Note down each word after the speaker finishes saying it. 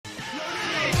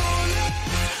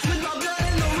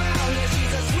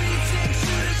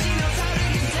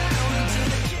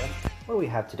we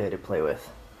have today to play with?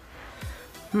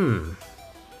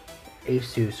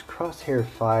 Asus Crosshair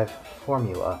 5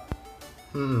 Formula.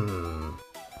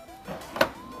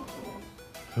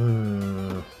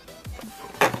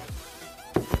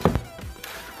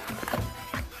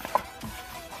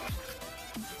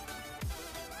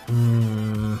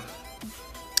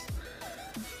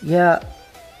 Yeah,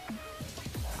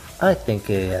 I think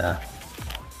a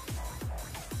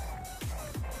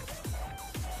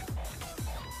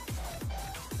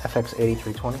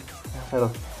FX-8320.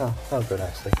 That'll go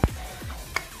nicely.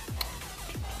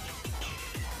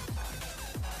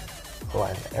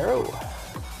 Line arrow.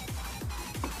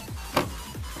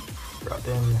 Rub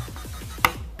in.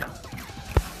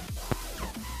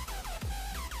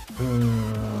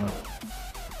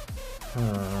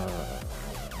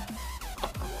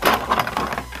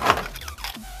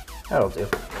 That'll do.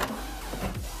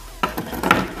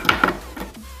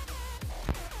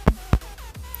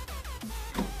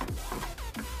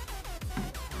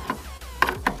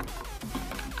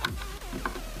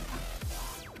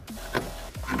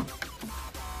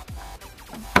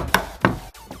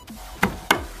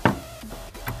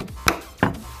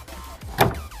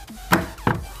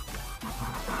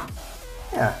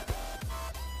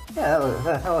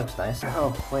 Yeah, that looks nice.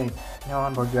 Oh, wait, no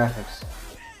onboard graphics.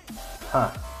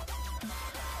 Huh.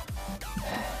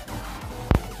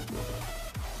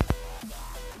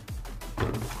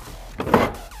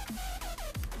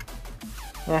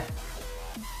 Yeah.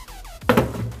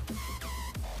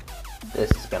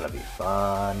 This is gonna be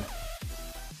fun.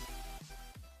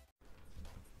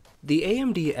 The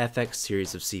AMD FX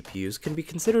series of CPUs can be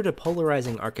considered a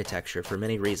polarizing architecture for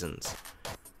many reasons.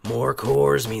 More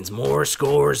cores means more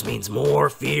scores, means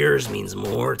more fears, means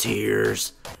more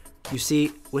tears. You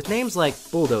see, with names like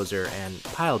Bulldozer and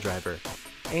Piledriver,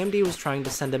 AMD was trying to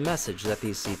send a message that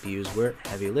these CPUs were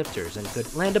heavy lifters and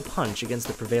could land a punch against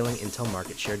the prevailing Intel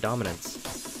market share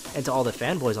dominance. And to all the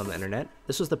fanboys on the internet,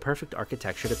 this was the perfect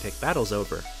architecture to pick battles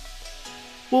over.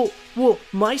 Well,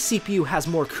 my CPU has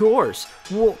more cores.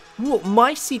 Well,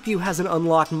 my CPU has an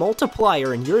unlocked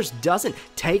multiplier and yours doesn't.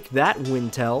 Take that,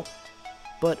 Wintel.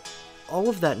 But all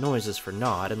of that noise is for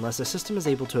naught unless a system is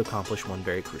able to accomplish one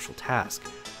very crucial task: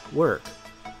 work.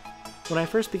 When I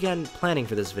first began planning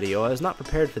for this video, I was not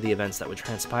prepared for the events that would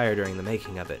transpire during the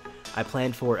making of it. I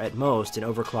planned for, at most, an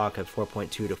overclock of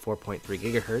 4.2 to 4.3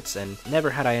 GHz, and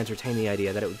never had I entertained the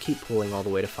idea that it would keep pulling all the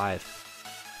way to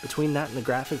 5. Between that and the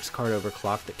graphics card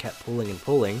overclock that kept pulling and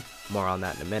pulling, more on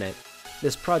that in a minute,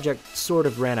 this project sort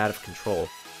of ran out of control.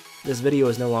 This video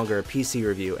is no longer a PC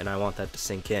review, and I want that to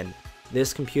sink in.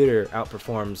 This computer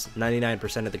outperforms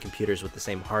 99% of the computers with the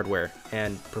same hardware,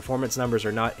 and performance numbers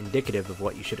are not indicative of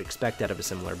what you should expect out of a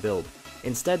similar build.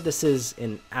 Instead, this is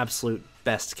an absolute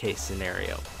best case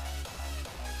scenario.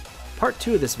 Part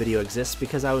 2 of this video exists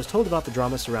because I was told about the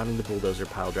drama surrounding the Bulldozer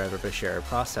Piledriver Bashara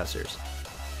processors.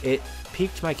 It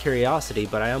piqued my curiosity,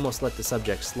 but I almost let the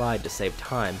subject slide to save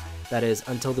time, that is,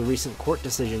 until the recent court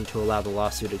decision to allow the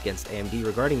lawsuit against AMD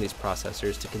regarding these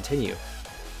processors to continue.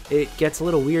 It gets a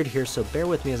little weird here, so bear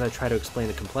with me as I try to explain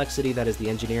the complexity that is the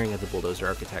engineering of the Bulldozer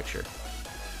architecture.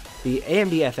 The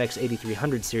AMD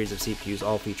FX-8320 series of CPUs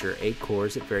all feature 8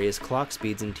 cores at various clock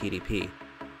speeds in TDP.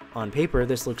 On paper,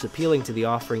 this looks appealing to the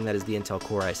offering that is the Intel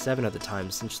Core i7 of the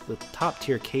time, since the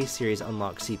top-tier K-series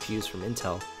unlocked CPUs from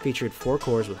Intel featured 4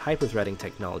 cores with hyperthreading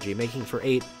technology, making for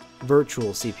 8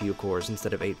 virtual CPU cores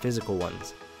instead of 8 physical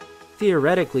ones.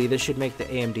 Theoretically, this should make the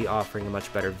AMD offering a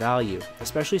much better value,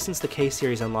 especially since the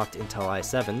K-series unlocked Intel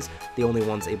i7s, the only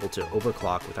ones able to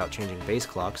overclock without changing base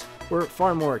clocks, were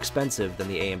far more expensive than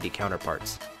the AMD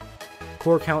counterparts.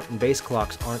 Core count and base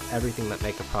clocks aren't everything that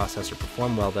make a processor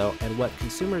perform well though, and what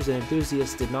consumers and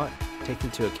enthusiasts did not take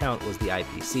into account was the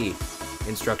IPC,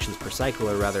 instructions per cycle,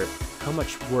 or rather, how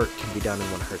much work can be done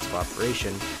in 1 Hz of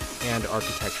operation, and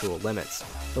architectural limits.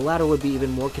 The latter would be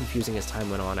even more confusing as time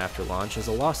went on after launch, as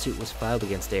a lawsuit was filed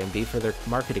against AMD for their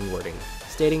marketing wording,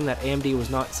 stating that AMD was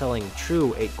not selling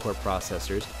true 8-core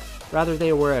processors, rather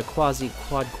they were a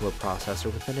quasi-quad-core processor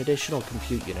with an additional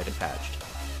compute unit attached.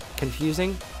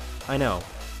 Confusing? I know.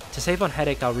 To save on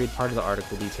headache, I'll read part of the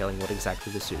article detailing what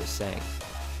exactly the suit is saying.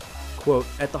 Quote,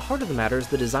 "At the heart of the matter is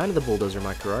the design of the Bulldozer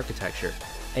microarchitecture.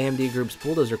 AMD groups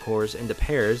Bulldozer cores into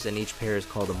pairs, and each pair is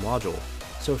called a module.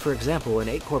 So for example, an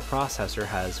 8-core processor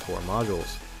has 4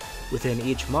 modules. Within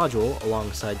each module,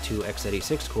 alongside 2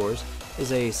 x86 cores,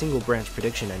 is a single branch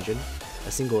prediction engine,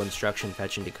 a single instruction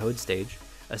fetch and decode stage,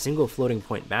 a single floating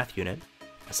point math unit,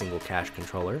 a single cache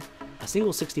controller, a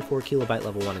single 64 KB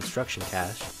level 1 instruction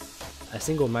cache, a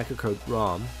single microcode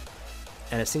ROM,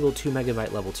 and a single 2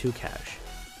 MB level 2 cache.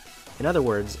 In other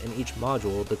words, in each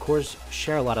module, the cores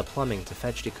share a lot of plumbing to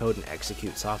fetch, decode, and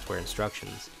execute software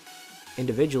instructions.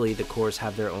 Individually, the cores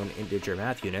have their own integer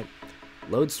math unit,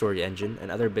 load storage engine,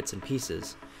 and other bits and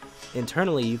pieces.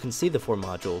 Internally, you can see the 4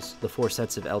 modules, the 4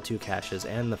 sets of L2 caches,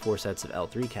 and the 4 sets of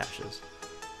L3 caches.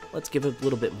 Let's give a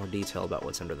little bit more detail about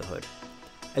what's under the hood.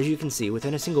 As you can see,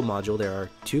 within a single module there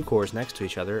are 2 cores next to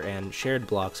each other and shared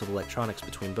blocks of electronics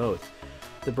between both.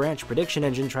 The branch prediction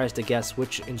engine tries to guess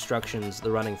which instructions the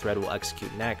running thread will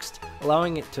execute next,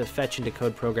 allowing it to fetch and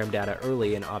decode program data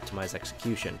early and optimize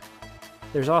execution.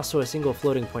 There's also a single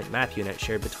floating point math unit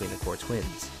shared between the core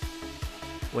twins.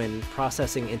 When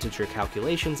processing integer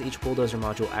calculations, each bulldozer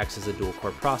module acts as a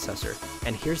dual-core processor.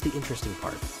 And here's the interesting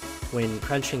part. When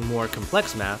crunching more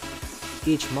complex math,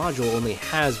 each module only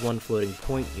has 1 floating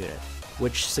point unit,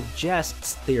 which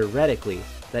suggests, theoretically,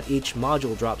 that each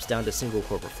module drops down to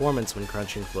single-core performance when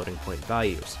crunching floating point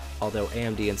values, although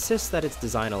AMD insists that its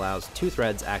design allows 2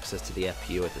 threads access to the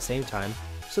FPU at the same time,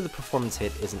 so the performance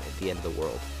hit isn't at the end of the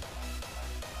world.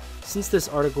 Since this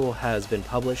article has been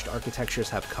published, architectures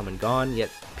have come and gone, yet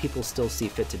people still see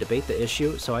fit to debate the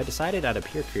issue, so I decided out of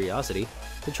pure curiosity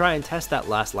to try and test that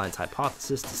last line's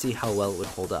hypothesis to see how well it would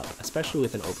hold up, especially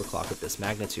with an overclock of this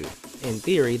magnitude. In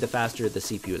theory, the faster the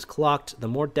CPU is clocked, the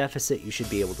more deficit you should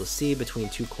be able to see between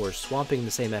 2 cores swamping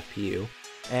the same FPU,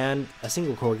 and a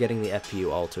single core getting the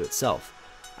FPU all to itself.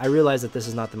 I realize that this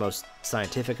is not the most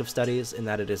scientific of studies, in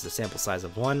that it is a sample size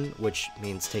of 1, which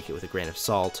means take it with a grain of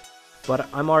salt, but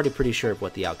I'm already pretty sure of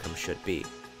what the outcome should be.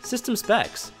 System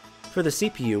specs. For the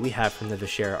CPU, we have from the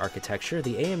Vishera architecture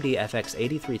the AMD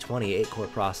FX-8320 8-core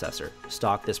processor.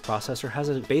 Stock, this processor has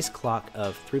a base clock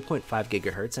of 3.5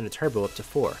 GHz and a turbo up to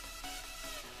 4.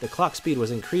 The clock speed was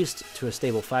increased to a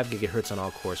stable 5 GHz on all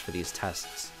cores for these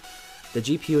tests. The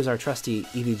GPU is our trusty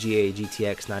EVGA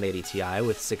GTX 980 Ti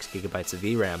with 6 GB of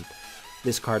VRAM.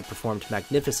 This card performed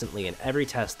magnificently in every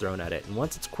test thrown at it, and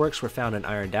once its quirks were found and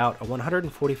ironed out, a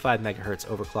 145 MHz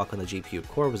overclock on the GPU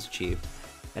core was achieved,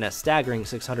 and a staggering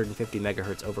 650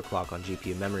 MHz overclock on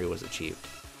GPU memory was achieved.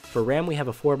 For RAM, we have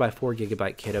a 4x4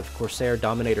 GB kit of Corsair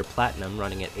Dominator Platinum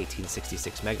running at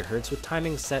 1866 MHz with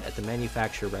timing set at the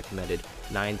manufacturer recommended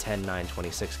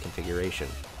 910-926 configuration.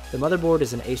 The motherboard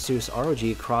is an Asus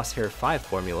ROG Crosshair 5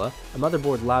 formula, a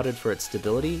motherboard lauded for its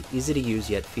stability, easy to use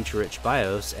yet feature-rich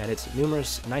BIOS, and its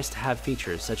numerous nice-to-have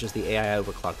features such as the AI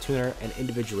overclock tuner and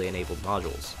individually enabled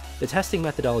modules. The testing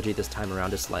methodology this time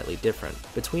around is slightly different.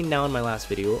 Between now and my last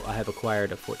video, I have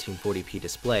acquired a 1440p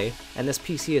display, and this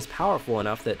PC is powerful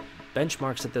enough that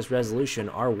benchmarks at this resolution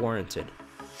are warranted.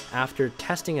 After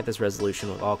testing at this resolution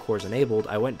with all cores enabled,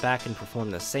 I went back and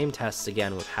performed the same tests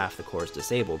again with half the cores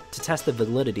disabled, to test the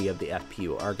validity of the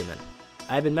FPU argument.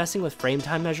 I've been messing with frame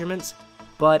time measurements,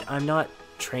 but I'm not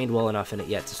trained well enough in it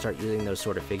yet to start using those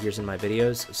sort of figures in my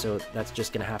videos, so that's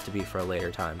just gonna have to be for a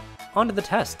later time. On to the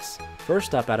tests!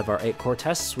 First up out of our 8-core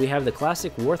tests, we have the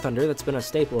classic War Thunder that's been a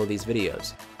staple of these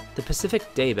videos. The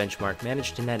Pacific Day benchmark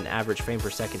managed to net an average frame per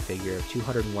second figure of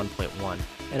 201.1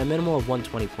 and a minimal of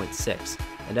 120.6,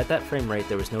 and at that frame rate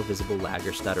there was no visible lag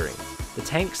or stuttering. The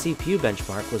Tank CPU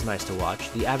benchmark was nice to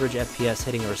watch, the average FPS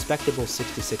hitting a respectable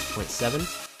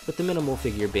 66.7, with the minimal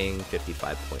figure being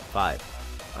 55.5.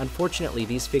 Unfortunately,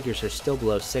 these figures are still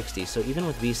below 60, so even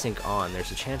with VSync on,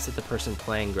 there's a chance that the person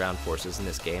playing Ground Forces in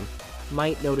this game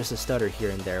might notice a stutter here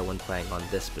and there when playing on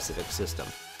this specific system.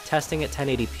 Testing at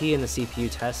 1080p in the CPU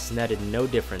tests netted no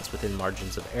difference within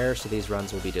margins of error, so these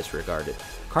runs will be disregarded.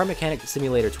 Car Mechanic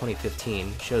Simulator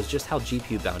 2015 shows just how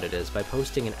GPU bound it is by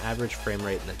posting an average frame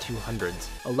rate in the 200s,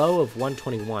 a low of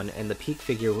 121, and the peak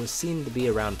figure was seen to be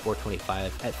around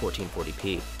 425 at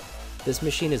 1440p. This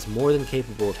machine is more than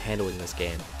capable of handling this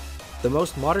game. The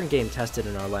most modern game tested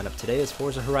in our lineup today is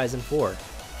Forza Horizon 4.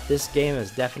 This game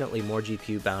is definitely more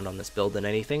GPU bound on this build than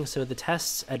anything, so the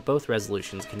tests at both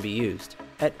resolutions can be used.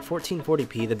 At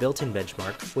 1440p, the built-in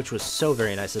benchmark, which was so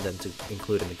very nice of them to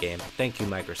include in the game, thank you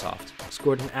Microsoft,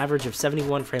 scored an average of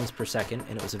 71 frames per second,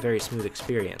 and it was a very smooth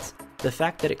experience. The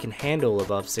fact that it can handle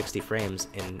above 60 frames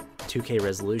in 2K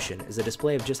resolution is a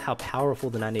display of just how powerful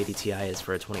the 980 Ti is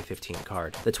for a 2015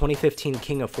 card. The 2015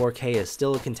 King of 4K is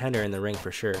still a contender in the ring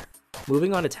for sure.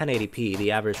 Moving on to 1080p,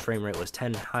 the average frame rate was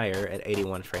 10 higher at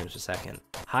 81 frames per second.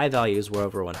 High values were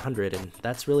over 100, and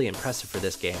that's really impressive for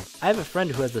this game. I have a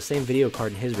friend who has the same video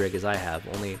card in his rig as I have,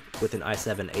 only with an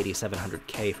i7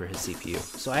 8700K for his CPU,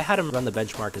 so I had him run the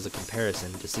benchmark as a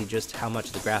comparison to see just how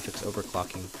much the graphics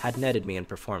overclocking had netted me in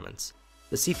performance.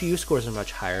 The CPU scores are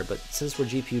much higher, but since we're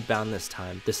GPU bound this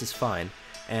time, this is fine,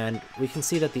 and we can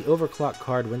see that the overclock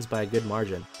card wins by a good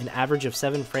margin. An average of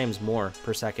 7 frames more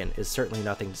per second is certainly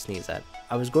nothing to sneeze at.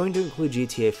 I was going to include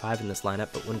GTA 5 in this lineup,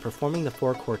 but when performing the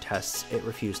 4-core tests, it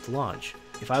refused to launch.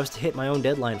 If I was to hit my own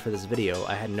deadline for this video,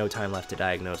 I had no time left to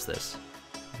diagnose this.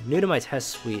 New to my test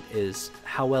suite is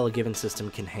how well a given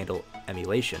system can handle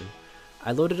emulation.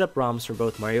 I loaded up ROMs for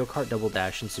both Mario Kart Double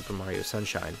Dash and Super Mario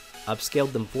Sunshine,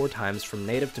 upscaled them 4 times from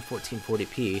native to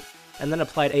 1440p, and then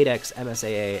applied 8x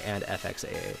MSAA and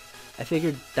FX-AA. I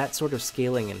figured that sort of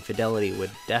scaling and fidelity would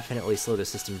definitely slow the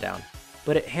system down,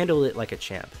 but it handled it like a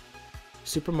champ.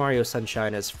 Super Mario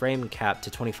Sunshine is frame capped to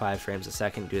 25 frames a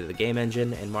second due to the game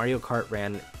engine, and Mario Kart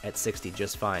ran at 60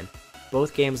 just fine,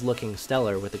 both games looking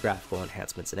stellar with the graphical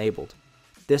enhancements enabled.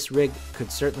 This rig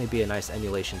could certainly be a nice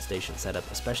emulation station setup,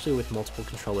 especially with multiple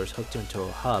controllers hooked into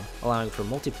a hub, allowing for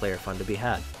multiplayer fun to be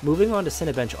had. Moving on to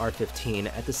Cinebench R15,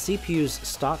 at the CPU's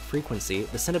stock frequency,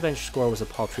 the Cinebench score was a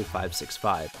paltry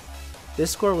 565.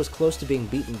 This score was close to being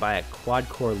beaten by a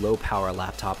quad-core low-power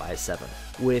laptop i7.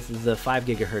 With the 5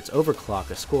 GHz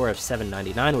overclock, a score of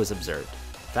 799 was observed,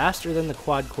 faster than the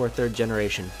quad-core 3rd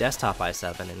generation desktop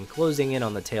i7 and closing in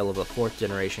on the tail of the 4th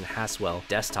generation Haswell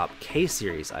desktop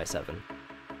K-series i7.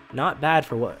 Not bad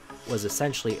for what was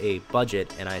essentially a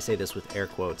budget, and I say this with air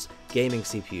quotes, gaming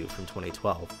CPU from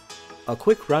 2012. A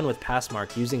quick run with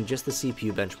Passmark using just the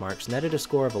CPU benchmarks netted a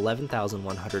score of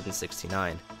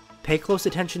 11,169. Pay close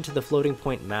attention to the floating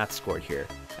point math scored here,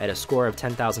 at a score of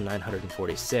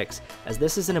 10,946, as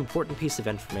this is an important piece of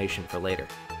information for later.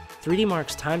 3D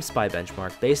Mark's Time Spy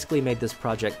benchmark basically made this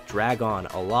project drag on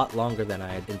a lot longer than I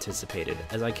had anticipated,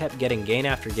 as I kept getting gain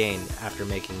after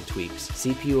making tweaks.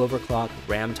 CPU overclock,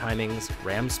 RAM timings,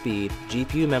 RAM speed,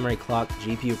 GPU memory clock,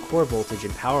 GPU core voltage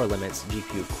and power limits,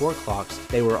 GPU core clocks,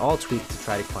 they were all tweaked to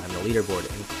try to climb the leaderboard,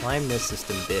 and climb this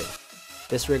system did.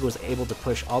 This rig was able to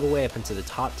push all the way up into the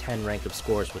top 10 rank of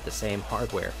scores with the same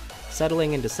hardware,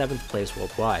 settling into 7th place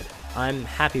worldwide. I'm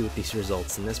happy with these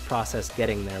results, and this process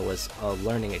getting there was a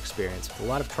learning experience with a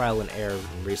lot of trial and error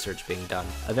and research being done.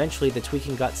 Eventually, the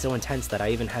tweaking got so intense that I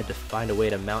even had to find a way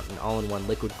to mount an all-in-one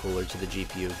liquid cooler to the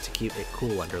GPU to keep it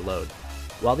cool under load.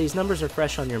 While these numbers are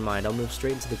fresh on your mind, I'll move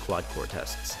straight into the quad-core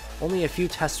tests. Only a few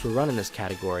tests were run in this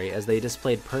category, as they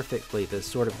displayed perfectly the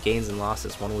sort of gains and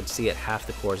losses one would see at half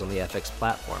the cores on the FX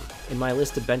platform. In my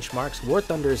list of benchmarks, War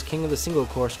Thunder is king of the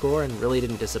single-core score and really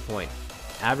didn't disappoint.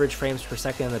 Average frames per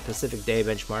second in the Pacific Day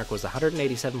benchmark was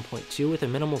 187.2 with a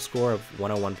minimal score of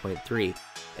 101.3.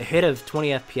 A hit of 20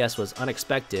 FPS was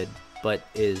unexpected, but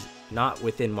is not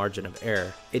within margin of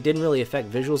error. It didn't really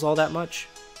affect visuals all that much,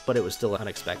 but it was still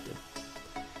unexpected.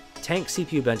 Tank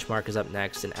CPU benchmark is up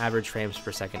next, and average frames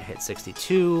per second hit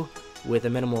 62 with a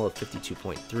minimal of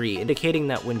 52.3, indicating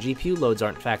that when GPU loads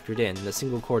aren't factored in, the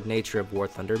single-core nature of War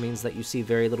Thunder means that you see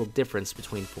very little difference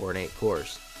between 4 and 8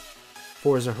 cores.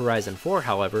 Forza Horizon 4,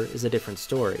 however, is a different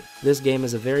story. This game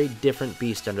is a very different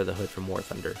beast under the hood from War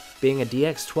Thunder. Being a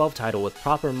DX12 title with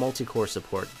proper multi-core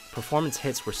support, performance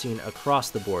hits were seen across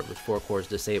the board with 4 cores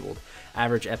disabled.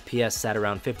 Average FPS sat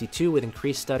around 52 with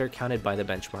increased stutter counted by the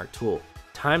benchmark tool.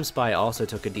 Time Spy also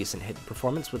took a decent hit in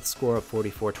performance with a score of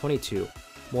 4422,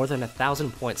 more than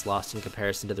 1,000 points lost in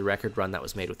comparison to the record run that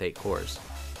was made with 8 cores.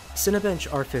 Cinebench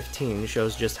R15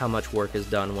 shows just how much work is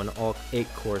done when all 8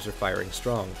 cores are firing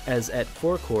strong, as at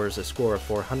 4 cores a score of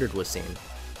 400 was seen.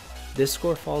 This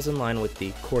score falls in line with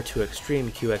the Core 2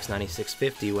 Extreme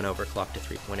QX9650 when overclocked to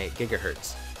 3.8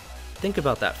 GHz. Think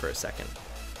about that for a second.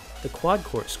 The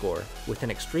quad-core score, with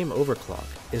an extreme overclock,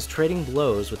 is trading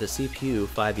blows with a CPU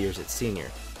 5 years its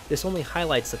senior. This only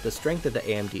highlights that the strength of the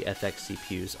AMD FX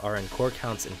CPUs are in core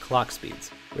counts and clock speeds.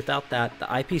 Without that, the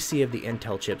IPC of the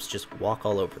Intel chips just walk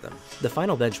all over them. The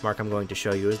final benchmark I'm going to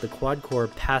show you is the quad-core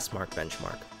Passmark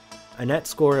benchmark. A net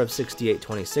score of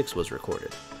 6826 was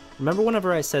recorded. Remember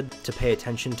whenever I said to pay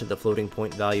attention to the floating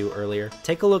point value earlier?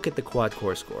 Take a look at the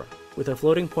quad-core score. With a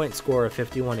floating point score of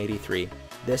 5183,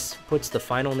 this puts the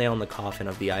final nail in the coffin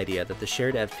of the idea that the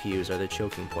shared FPUs are the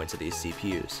choking points of these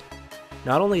CPUs.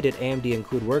 Not only did AMD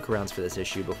include workarounds for this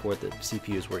issue before the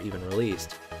CPUs were even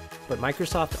released, but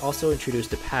Microsoft also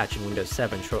introduced a patch in Windows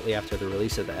 7 shortly after the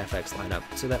release of the FX lineup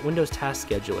so that Windows Task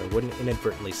Scheduler wouldn't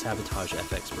inadvertently sabotage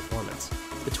FX performance.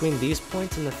 Between these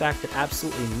points and the fact that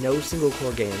absolutely no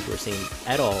single-core gains were seen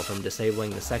at all from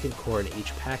disabling the second core in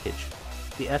each package,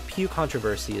 the FPU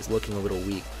controversy is looking a little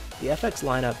weak. The FX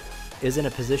lineup is in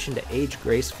a position to age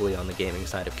gracefully on the gaming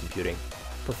side of computing.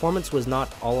 Performance was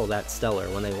not all that stellar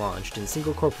when they launched, and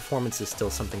single-core performance is still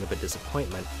something of a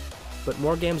disappointment, but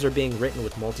more games are being written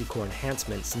with multi-core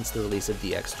enhancement since the release of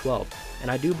the X12,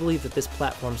 and I do believe that this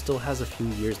platform still has a few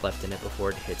years left in it before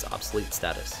it hits obsolete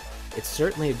status. It's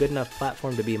certainly a good enough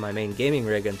platform to be my main gaming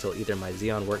rig until either my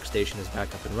Xeon workstation is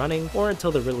back up and running, or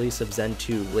until the release of Zen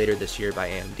 2 later this year by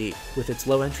AMD. With its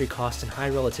low entry cost and high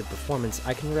relative performance,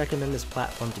 I can recommend this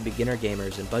platform to beginner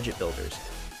gamers and budget builders.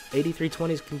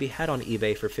 8320s can be had on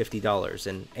eBay for $50,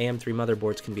 and AM3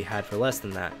 motherboards can be had for less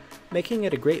than that, making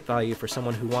it a great value for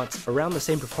someone who wants around the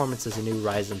same performance as a new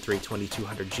Ryzen 3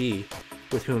 2200G,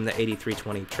 with whom the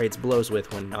 8320 trades blows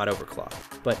with when not overclocked,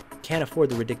 but can't afford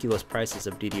the ridiculous prices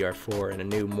of DDR4 and a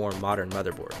new, more modern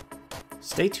motherboard.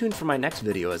 Stay tuned for my next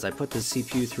video as I put this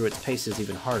CPU through its paces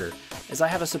even harder, as I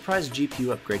have a surprise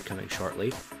GPU upgrade coming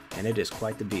shortly, and it is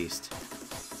quite the beast.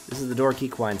 This is the Dork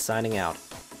Equine signing out.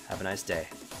 Have a nice day.